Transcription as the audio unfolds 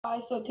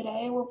guys, so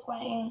today we're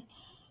playing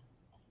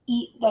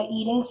the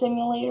eating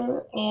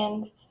simulator,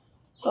 and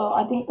so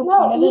I think the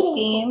point of this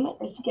game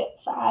is to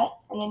get fat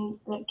and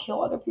then to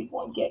kill other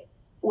people and get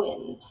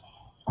wins.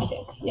 I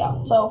think,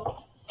 yeah.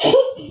 So,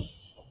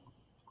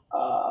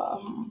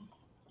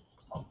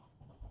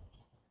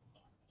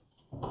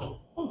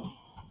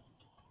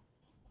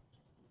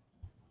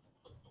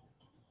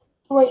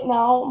 right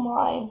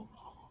now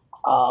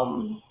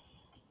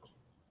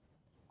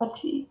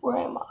let's see, where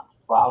am I?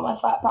 Wow, my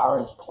fat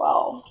power is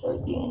 12,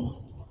 13,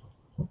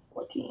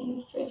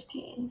 14,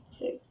 15,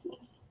 16.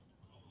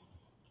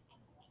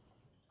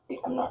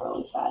 I'm not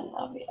really fat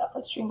enough yet.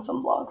 Let's drink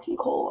some Bloxy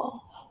Cola.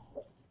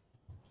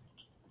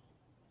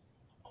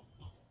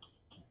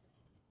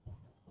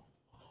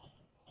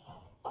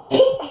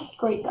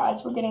 Great,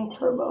 guys, we're getting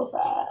turbo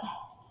fat.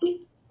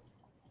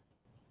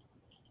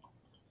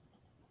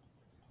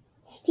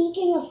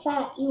 Speaking of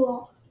fat, you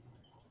all.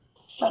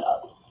 Shut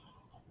up.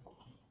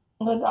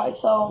 Good, guys,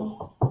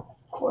 so, of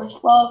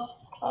course, love.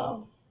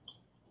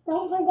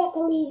 Don't forget to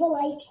leave a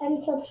like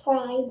and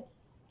subscribe.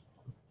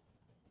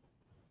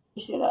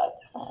 You see that?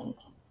 And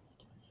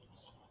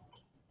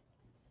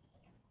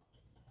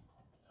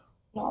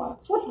no,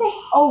 What the heck?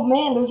 oh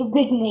man, there's a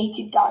big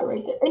naked guy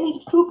right there, and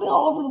he's pooping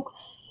all over the.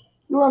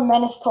 You're a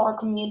menace to our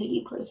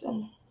community,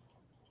 person.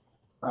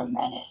 You're a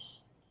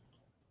menace.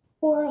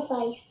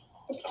 Orifice.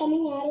 It's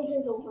coming out of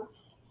his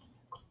orifice.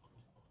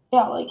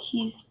 Yeah, like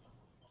ew.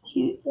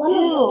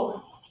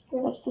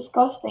 That's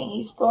disgusting.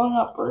 He's throwing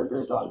up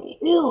burgers on me.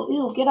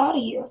 Ew, get out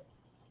of here.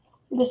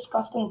 You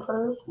disgusting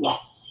perv.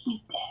 Yes,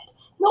 he's dead.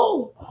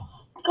 No!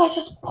 The guy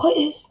just put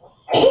his.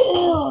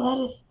 Ew, that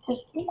is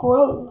just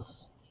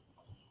gross.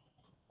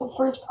 So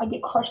first, I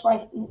get crushed by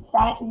a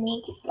fat,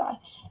 naked guy.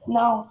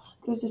 Now,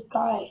 there's this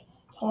guy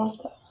that wants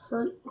to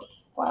hurt me.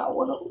 Wow,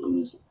 what a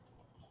loser.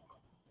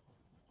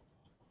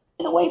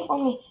 Get away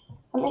from me.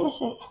 I'm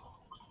innocent.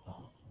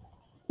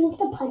 Use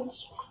the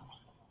punch.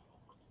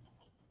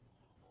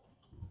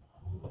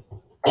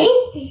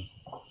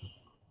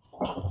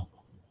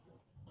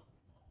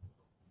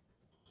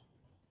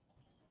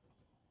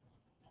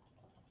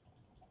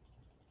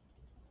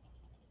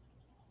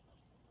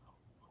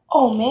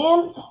 Oh,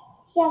 man.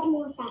 He has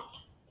more fat.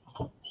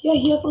 Yeah,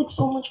 he has like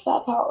so much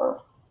fat power.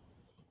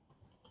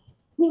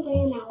 You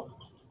ran out.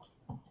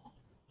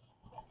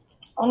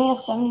 I only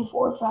have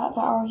 74 fat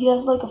power. He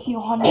has like a few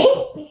hundred.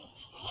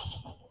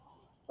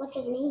 What's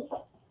his name?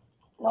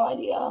 No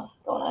idea.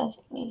 Don't ask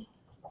me.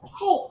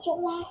 Hey,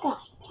 kill that guy.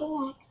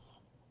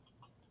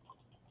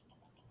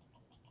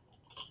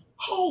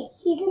 Hey,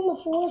 he's in the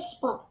forest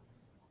spot.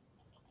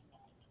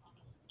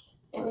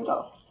 Here we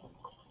go.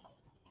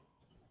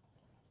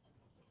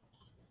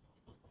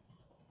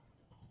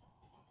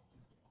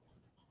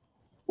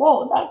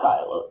 Whoa, that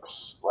guy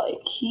looks like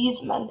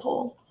he's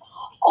mental.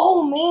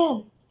 Oh,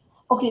 man.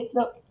 Okay,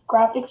 the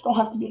graphics don't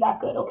have to be that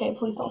good. Okay,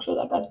 please don't show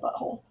that guy's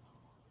butthole.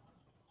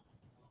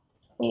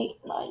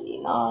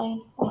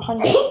 899,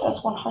 100.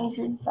 That's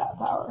 100 fat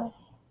power.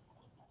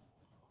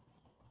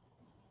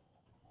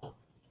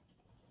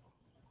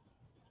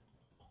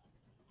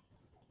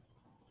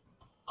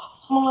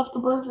 Someone left the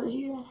burger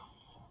here.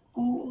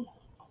 Ooh.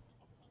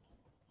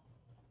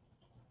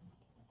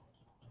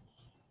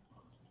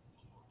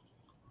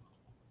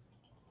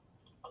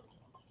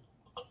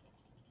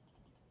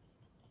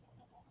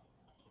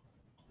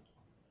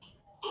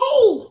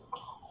 Hey!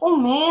 Oh,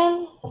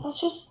 man. That's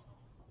just...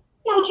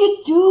 What'd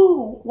you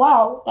do?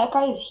 Wow, that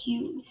guy is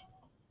huge.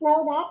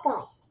 No, that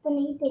guy. The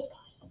naked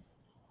guy.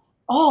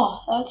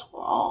 Oh, that's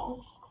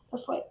wrong.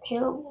 That's like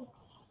terrible.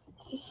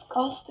 It's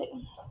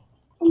disgusting.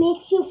 It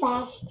makes you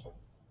fast.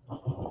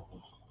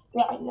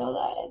 Yeah, I know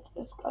that. It's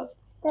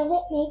disgusting. Does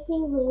it make me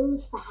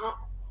lose fat?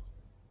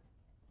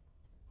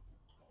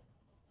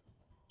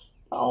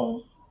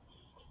 No.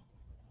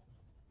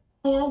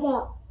 I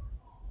go.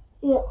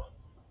 Yeah.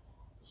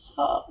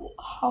 So,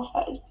 how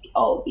fat is B?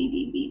 Oh,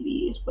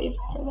 B is way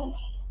fatter than me.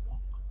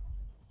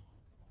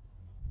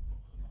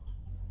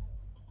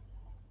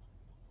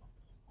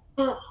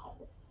 Ow.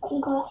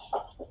 You got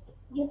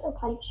use a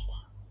punch.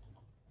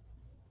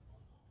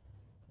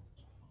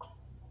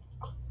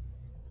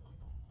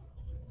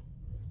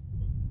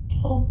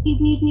 Oh, B.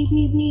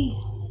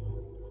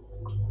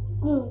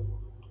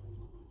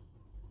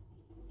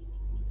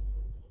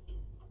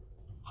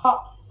 Ha.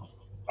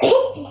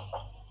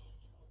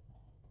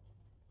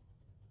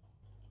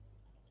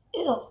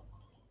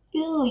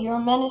 Ew, you're a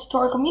menace to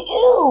our community.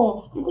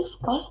 Ew, you're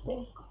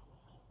disgusting.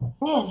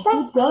 Man,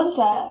 who does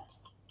that?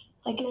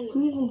 Like,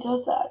 who even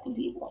does that to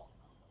people?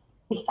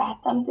 They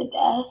fat them to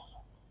death?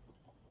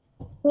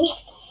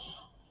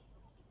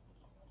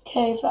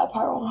 Okay, fat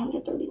power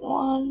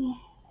 131.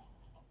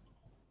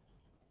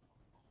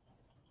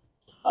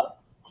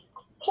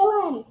 Kill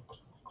him.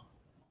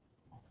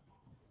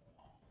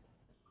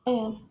 I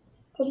am.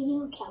 Did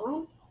you kill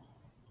him?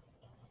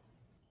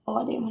 Oh, I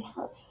didn't even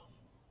hurt.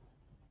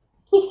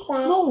 He's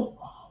fat. No,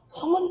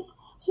 someone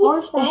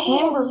barfed a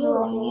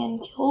hamburger on me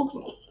and killed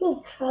me.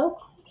 Dude, Croak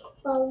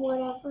or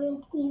whatever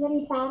is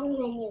even fatter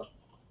than you.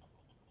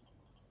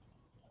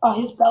 Oh,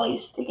 his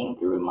belly's sticking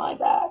through my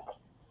back.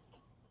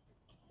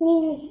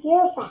 Means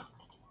you're fat.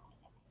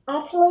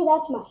 Actually,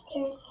 that's my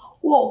turn.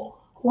 Whoa,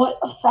 what?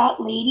 A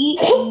fat lady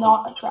is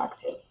not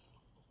attractive.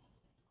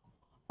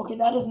 Okay,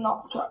 that is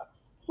not attractive.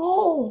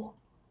 No,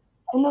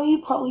 I know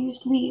you probably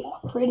used to be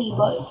pretty,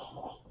 but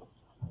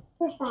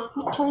You're fat.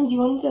 who turned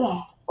you into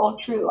that? Well,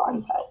 true,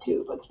 I'm fat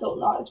too, but still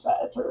not as fat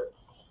as her.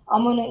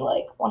 I'm only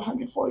like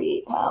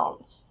 148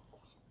 pounds.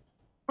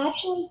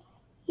 Actually,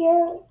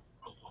 you're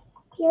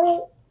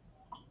you're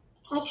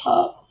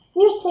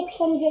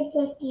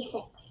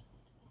 656.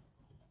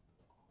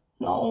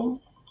 No,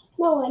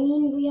 No, I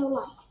mean real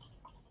life.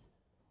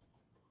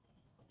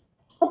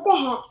 What the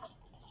heck?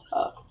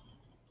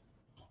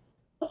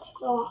 What's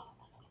wrong?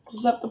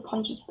 just have to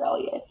punch his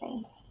belly, I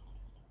think.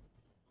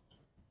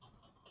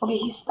 Okay,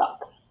 he's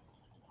stuck.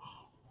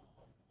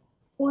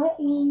 Or it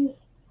means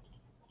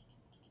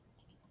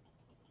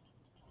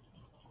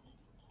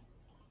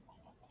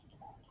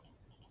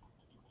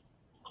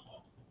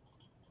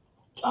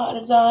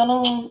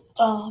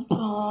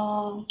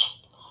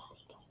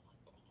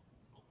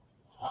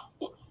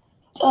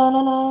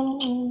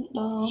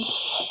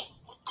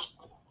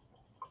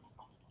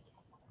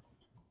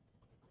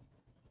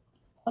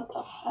What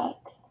the heck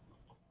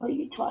are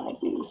you trying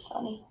to do,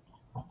 Sonny?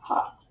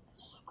 Ha.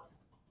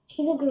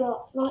 she's a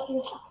girl, not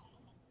your son.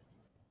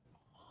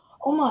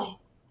 Oh my,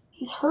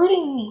 he's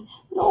hurting me.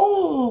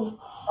 No.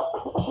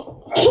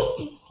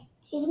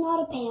 He's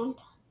not a panda.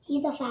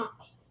 He's a fat.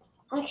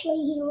 Actually,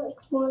 he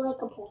looks more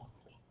like a bull.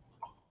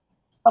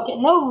 Okay,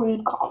 no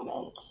rude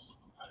comments.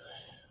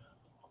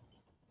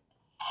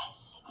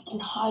 Yes, I can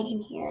hide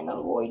in here and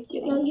avoid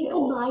getting No, you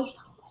killed. can buy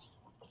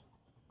something.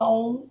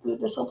 No, dude,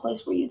 there's no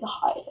place for you to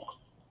hide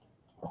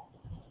it.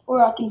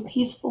 Or I can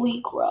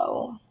peacefully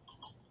grow.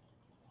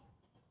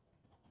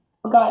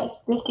 But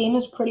guys, this game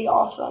is pretty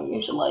awesome.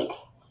 You should like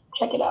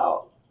check it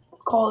out.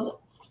 It's called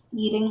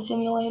Eating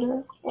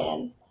Simulator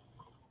and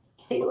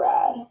it's pretty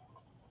rad.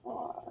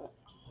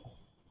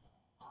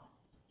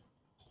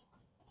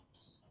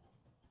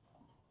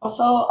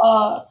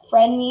 Also,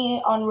 friend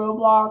me on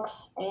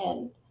Roblox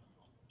and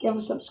give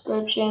a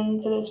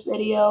subscription to this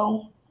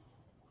video.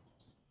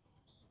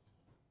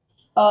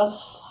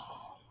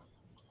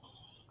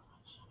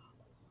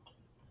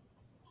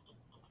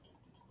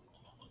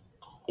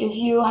 If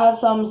you have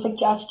some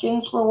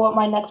suggestions for what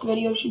my next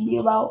video should be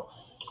about,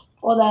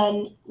 well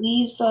then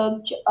leave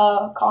some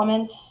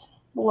comments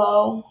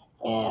below.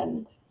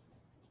 And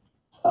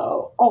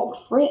so, oh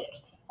frick,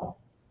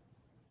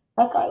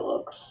 that guy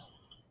looks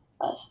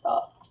messed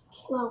up.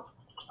 Slow.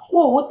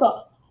 Whoa, what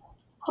the?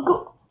 How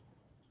come?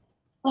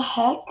 The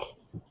heck?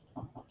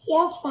 He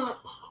has fat.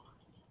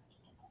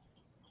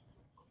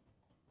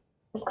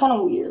 It's kind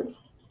of weird.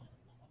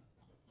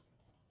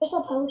 You're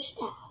supposed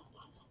to.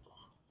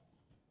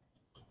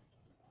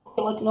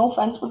 Like, no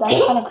offense, but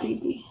that's kind of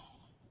creepy.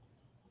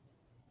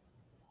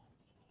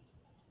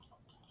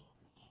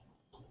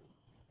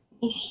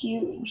 He's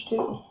huge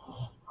too.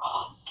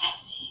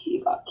 Yes, he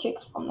got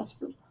kicks from this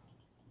group.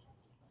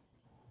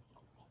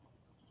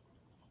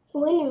 The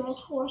winner is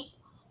Horse.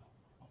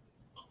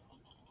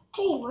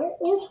 Hey, where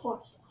is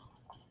Horse?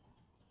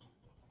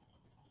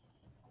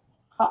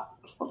 Ha,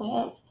 killed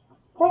him.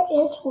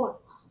 Where is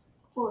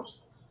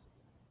Horse?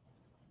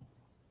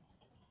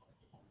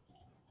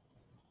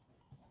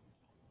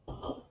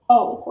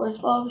 Oh,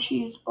 Horse Love,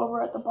 she's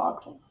over at the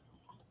boxing.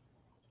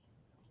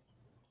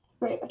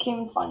 Great, I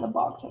can't even find the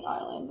boxing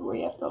island where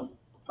you have to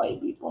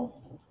fight people.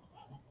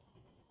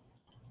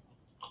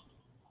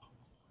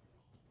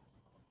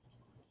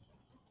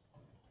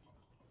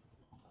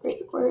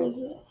 Great, where is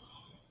it?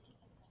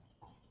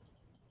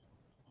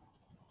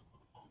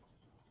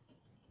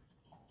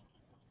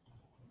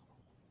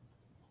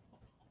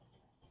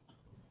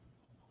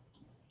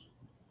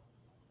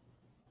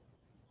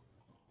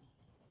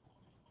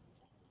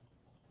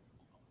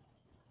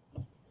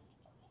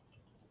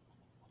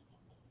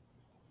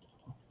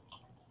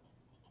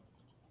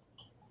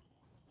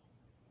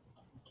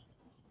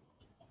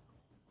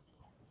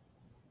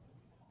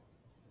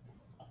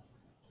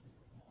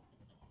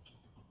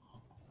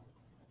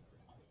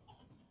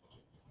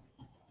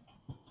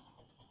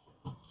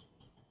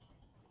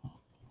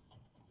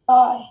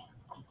 Die.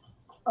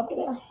 Okay,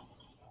 there.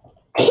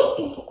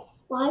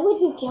 Why would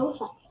you kill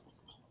someone?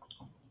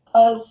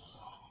 Because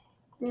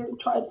you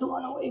tried to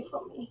run away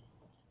from me.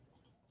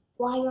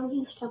 Why are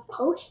you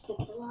supposed to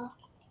kill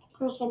a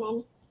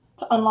person?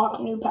 To unlock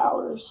new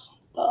powers.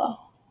 Duh.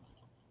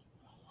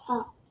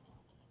 Oh.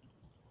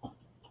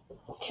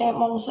 Okay,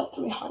 I'm almost at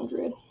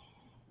 300.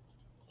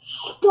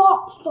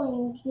 Stop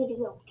playing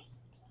video games.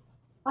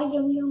 I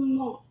am your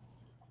mom.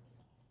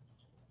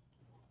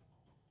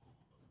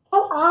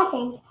 Oh,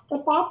 Athens,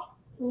 but that's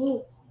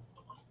me.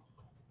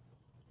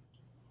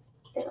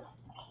 Here.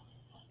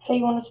 Hey,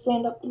 you want to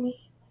stand up to me?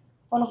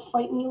 Want to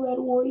fight me, Red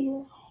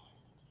Warrior?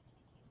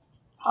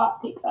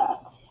 Hot, take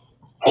that.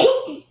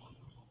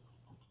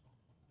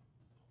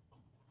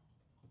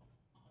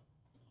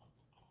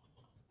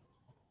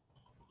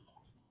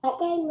 That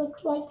guy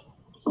looks like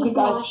he's Okay,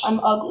 guys, nauseous. I'm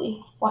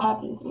ugly. What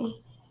happened to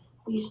me?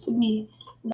 We used to be